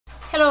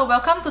Hello,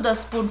 welcome to the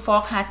Spoon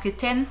Fork Heart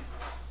Kitchen.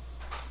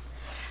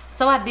 ส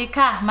วัสดี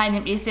ค่ะ My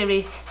name is Siri.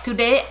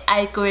 Today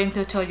I'm going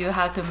to show you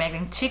how to make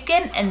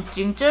chicken and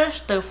ginger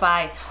stir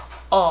fry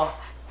or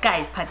ไก่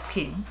ผัด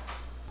ขิง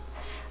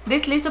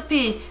This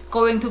recipe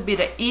going to be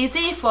the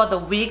easy for the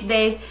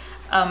weekday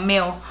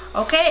meal.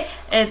 Okay,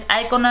 and I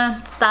gonna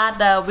start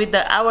with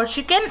our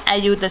chicken. I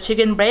use the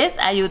chicken breast.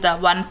 I use the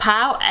 1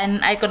 pound, and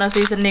I gonna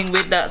seasoning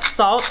with the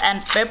salt and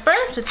pepper.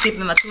 Just give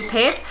them a 2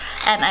 taste.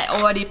 And I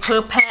already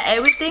prepare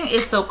everything.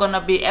 It's so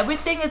gonna be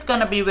everything is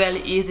gonna be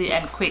really easy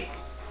and quick.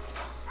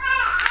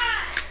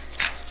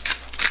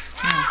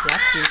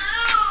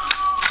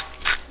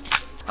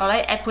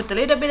 Alright, I put a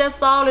little bit of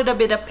salt, a little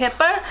bit of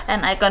pepper, and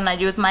I'm gonna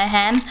use my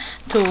hand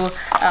to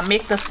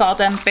mix the salt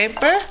and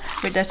pepper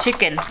with the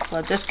chicken. So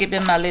just give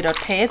them a little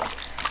taste.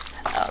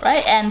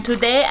 Alright, and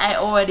today I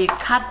already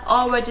cut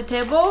all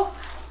vegetable,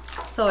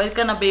 so it's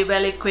gonna be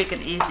very quick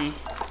and easy.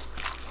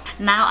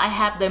 Now I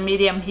have the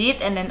medium heat,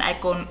 and then I'm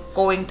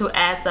going to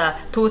add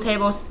 2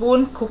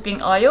 tablespoons cooking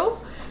oil.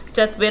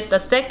 Just wait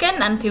a second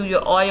until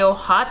your oil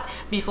hot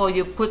before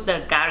you put the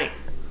garlic.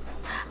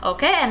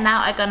 Okay, and now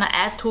I'm gonna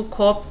add 2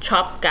 cloves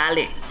chopped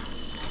garlic.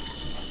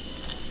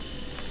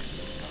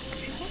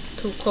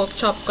 2 cloves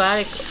chopped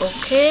garlic.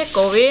 Okay,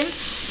 go in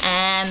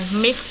and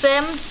mix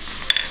them.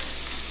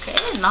 Okay,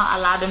 not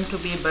allow them to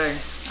be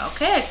burned.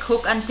 Okay,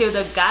 cook until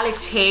the garlic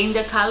change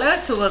the color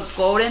to a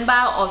golden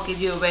brown or give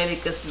you a very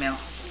good smell.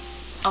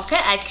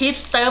 Okay, I keep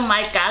stir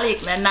my garlic,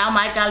 and now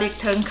my garlic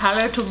turn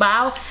color to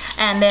brown,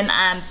 and then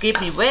give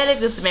me very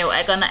good smell.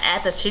 I'm gonna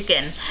add the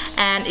chicken,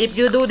 and if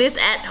you do this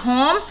at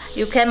home,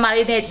 you can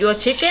marinate your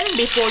chicken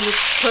before you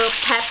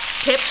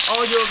prep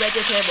all your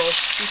vegetables.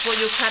 Before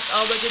you cut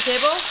all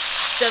vegetables,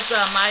 just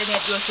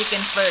marinate your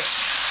chicken first.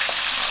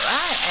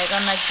 Alright, I'm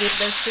gonna give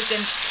the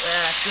chicken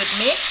good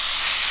mix.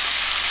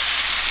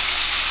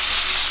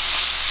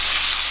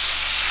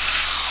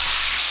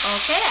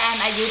 Okay, and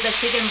I use the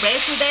chicken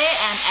breast today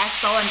and add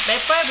salt and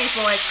pepper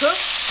before I cook.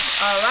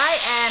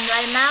 Alright, and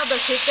right now the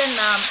chicken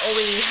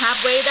already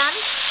halfway done.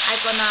 I'm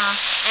gonna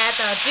add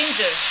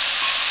ginger.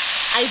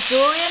 I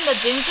julienne the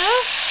ginger.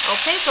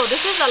 Okay, so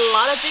this is a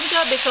lot of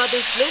ginger because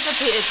this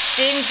recipe is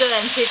ginger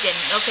and chicken.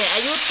 Okay, I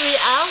use 3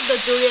 ounces the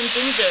julienne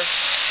ginger.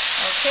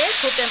 Okay,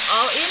 put them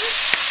all in.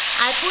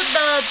 I put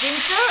the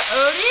ginger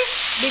early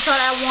because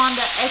I want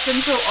the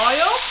essential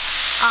oil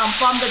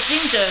from the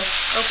ginger.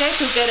 Okay,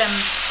 to get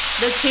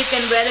the chicken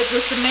very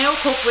good smell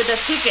cooked with the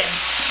chicken.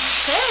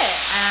 Okay,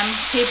 and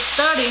keep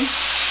stirring.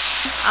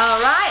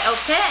 Alright,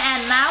 okay,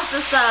 and now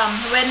just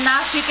when now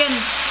chicken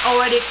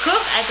already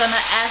cooked, I'm gonna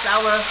add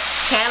our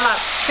carrot.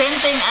 Same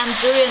thing, I'm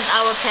doing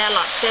our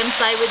carrot, same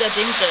size with the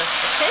ginger.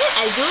 Okay,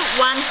 I do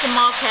 1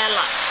 small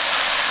carrot,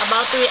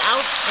 about 3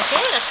 ounces.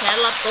 Okay, the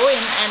carrot go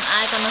in, and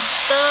I'm gonna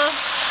stir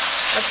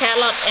the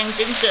carrot and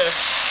ginger.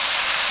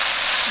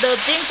 The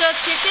ginger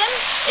chicken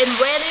is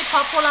very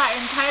popular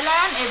in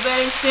Thailand. It's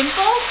very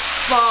simple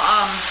for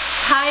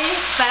Thai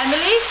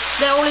family.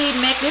 They only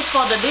make this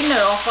for the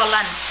dinner or for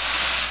lunch.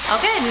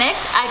 Okay,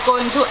 next I'm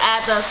going to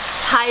add the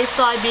Thai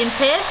soybean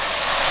paste.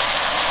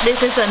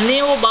 This is a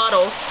new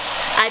bottle.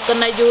 I'm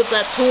gonna use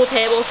 2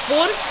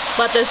 tablespoons,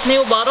 but this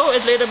new bottle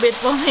is a little bit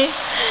for me.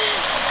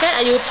 Okay,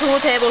 I use 2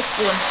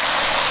 tablespoons.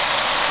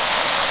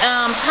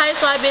 Thai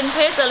soybean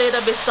paste a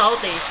little bit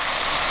salty.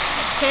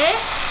 Okay.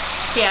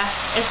 Here,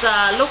 it's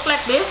look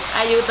like this.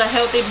 I use a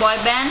healthy boy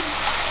band.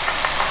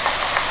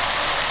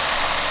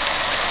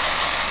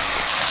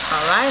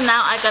 Alright,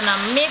 now I'm gonna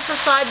mix the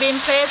soybean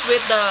paste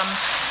with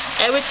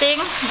everything.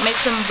 Mix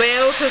them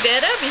well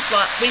together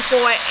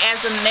before I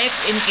add the next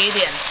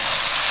ingredient.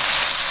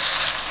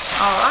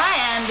 Alright,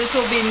 and this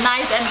will be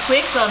nice and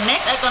quick. So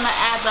next I'm gonna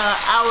add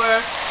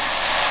our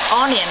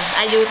onion.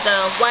 I use the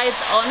white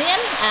onion,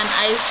 and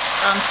I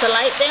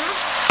slice them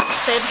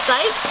same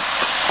size.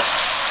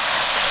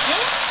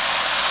 Okay.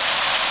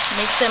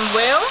 Mix them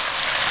well,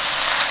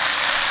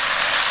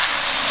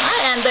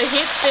 and the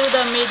heat still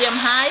the medium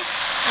high.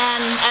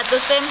 And at the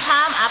same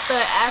time, after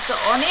I add the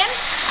onion,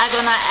 I'm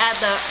gonna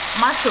add the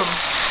mushroom.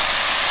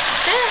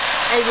 Okay,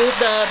 I use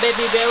the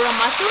baby barrel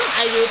mushroom.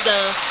 I use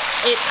the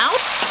 8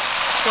 ounces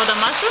for the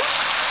mushroom.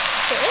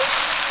 Okay,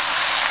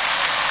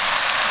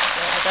 so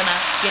I'm gonna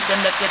give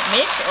them the good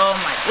mix. Oh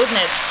my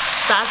goodness,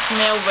 that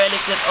smells really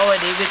good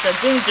already with the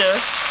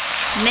ginger.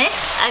 Next,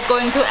 I'm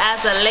going to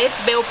add the red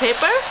bell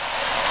pepper.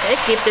 Okay,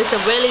 give this a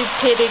really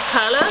pretty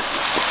color.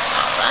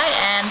 Alright,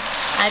 and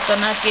I'm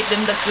gonna give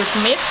them the good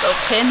mix.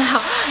 Okay,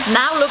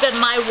 now look at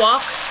my wok.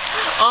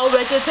 All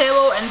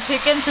vegetable and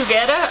chicken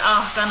together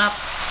are gonna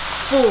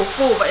full,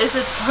 but this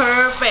is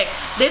perfect.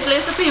 This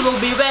recipe will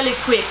be very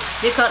quick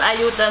because I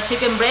use the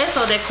chicken breast,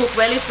 so they cook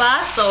very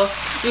fast. So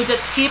you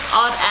just keep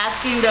on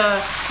asking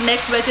the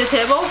next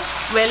vegetable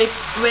really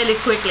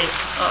quickly.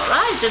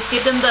 Alright, just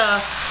give them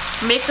the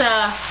mix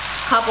a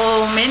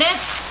couple minutes.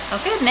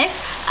 Okay, next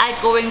I'm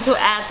going to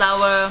add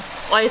our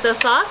oyster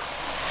sauce.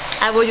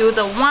 I will use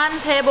the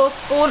 1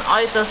 tablespoon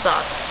oyster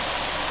sauce.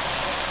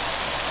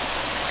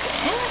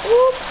 Okay,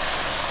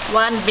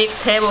 1 big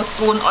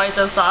tablespoon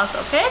oyster sauce.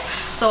 Okay,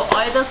 so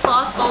oyster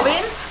sauce go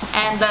in.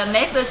 And the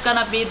next is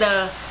gonna be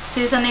the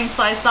seasoning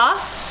soy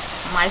sauce,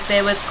 my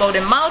favorite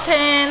Golden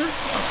Mountain.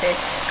 Okay,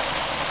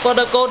 for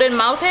the Golden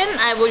Mountain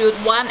I will use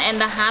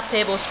 1.5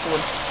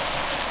 tablespoons.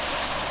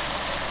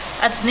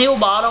 A new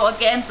bottle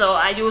again, so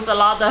I use a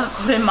lot of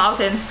Golden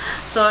Mountain,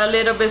 so a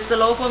little bit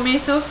slow for me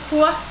to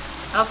pour.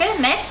 Okay,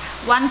 next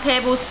 1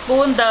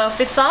 tablespoon the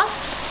fish sauce.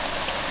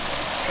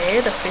 Okay,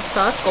 the fish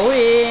sauce go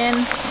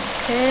in.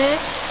 Okay,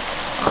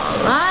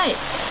 alright,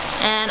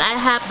 and I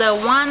have the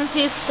 1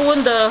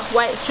 teaspoon the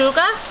white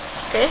sugar.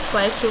 Okay,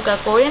 white sugar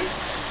go in.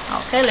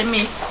 Okay, let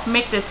me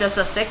mix it just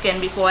a second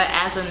before I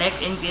add the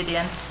next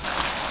ingredient.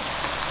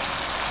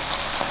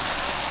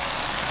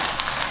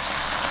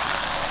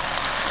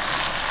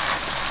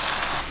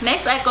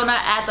 Next, I'm gonna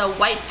add the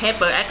white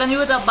pepper. I can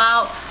use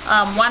about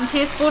 1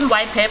 teaspoon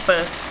white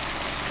pepper.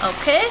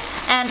 Okay,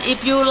 and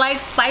if you like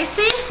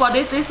spicy for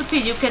this recipe,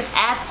 you can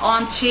add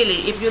on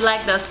chili. If you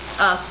like the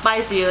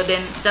spicier,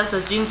 then just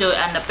the ginger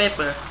and the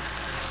pepper.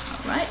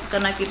 Alright,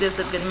 gonna give this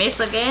a good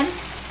mix again.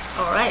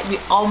 Alright, we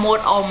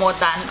almost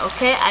done.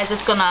 Okay, I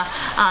just gonna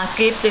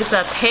give this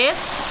a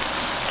taste.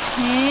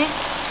 Okay.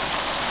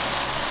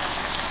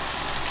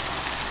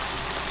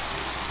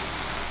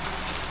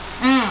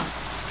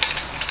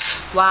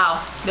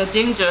 Wow, the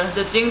ginger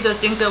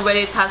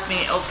really touched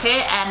me.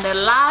 Okay, and the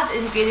last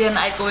ingredient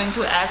I'm going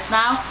to add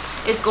now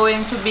is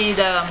going to be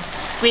the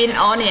green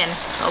onion.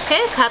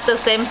 Okay, cut the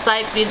same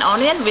size green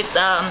onion with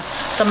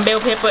some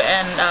bell pepper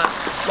and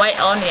white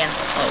onion.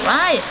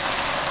 Alright,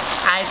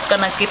 I'm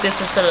gonna give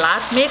this as a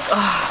last mix.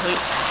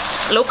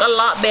 Oh, look a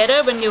lot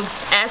better when you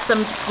add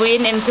some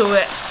green into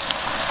it.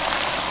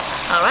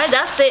 Alright,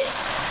 that's it.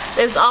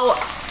 That's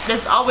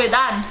all we're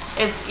done.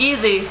 It's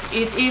easy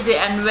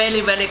and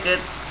really good.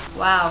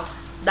 Wow,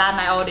 done.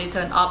 I already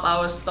turned off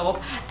our stove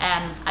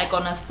and I'm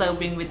gonna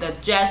serving with the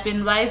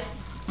jasmine rice.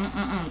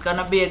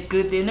 Gonna be a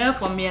good dinner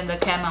for me and the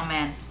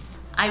cameraman.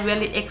 I'm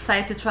really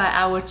excited to try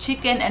our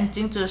chicken and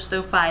ginger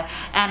stir fry.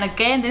 And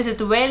again, this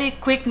is a really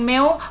quick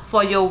meal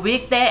for your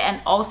weekday,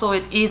 and also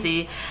it's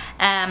easy.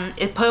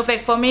 It's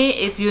perfect for me.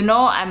 If you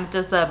know, I'm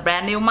just a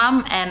brand new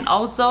mom, and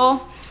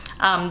also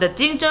the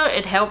ginger,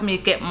 it helped me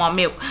get more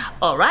milk.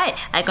 Alright,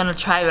 I'm gonna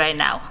try right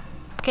now.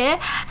 Okay,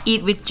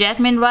 eat with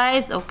jasmine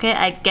rice. Okay,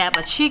 I got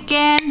a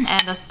chicken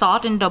and a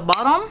salt in the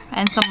bottom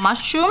and some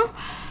mushroom,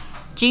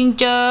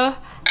 ginger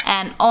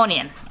and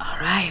onion.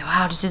 Alright,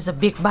 wow, this is a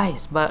big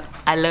bite, but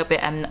I love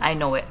it and I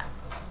know it.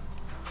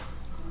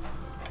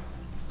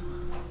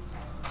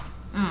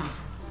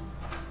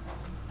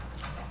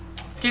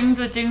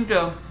 Ginger.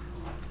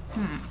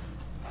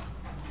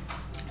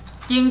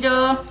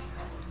 Ginger,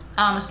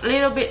 a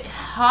little bit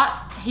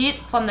hot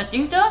heat from the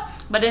ginger,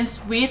 but then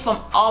sweet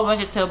from all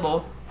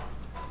vegetable.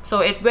 So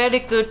it's very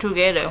good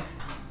together.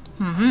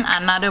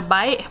 Another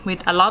bite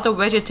with a lot of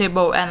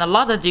vegetable and a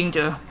lot of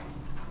ginger.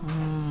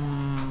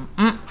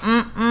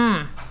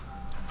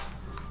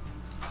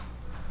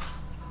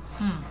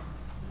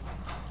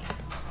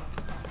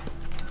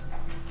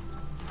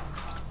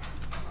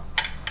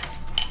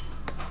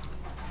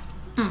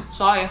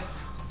 Sorry.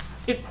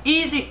 It's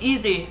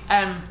easy,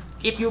 and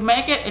if you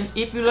make it and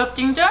if you love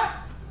ginger,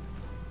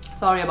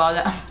 sorry about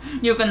that,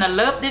 you're gonna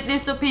love this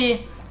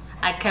recipe.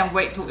 I can't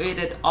wait to eat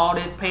it all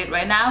this plate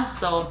right now.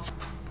 So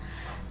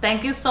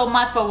thank you so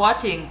much for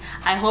watching.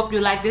 I hope you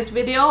like this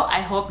video.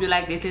 I hope you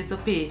like this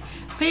recipe.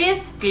 Please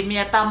give me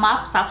a thumb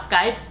up,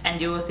 subscribe, and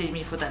you will see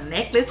me for the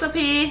next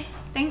recipe.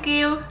 Thank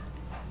you.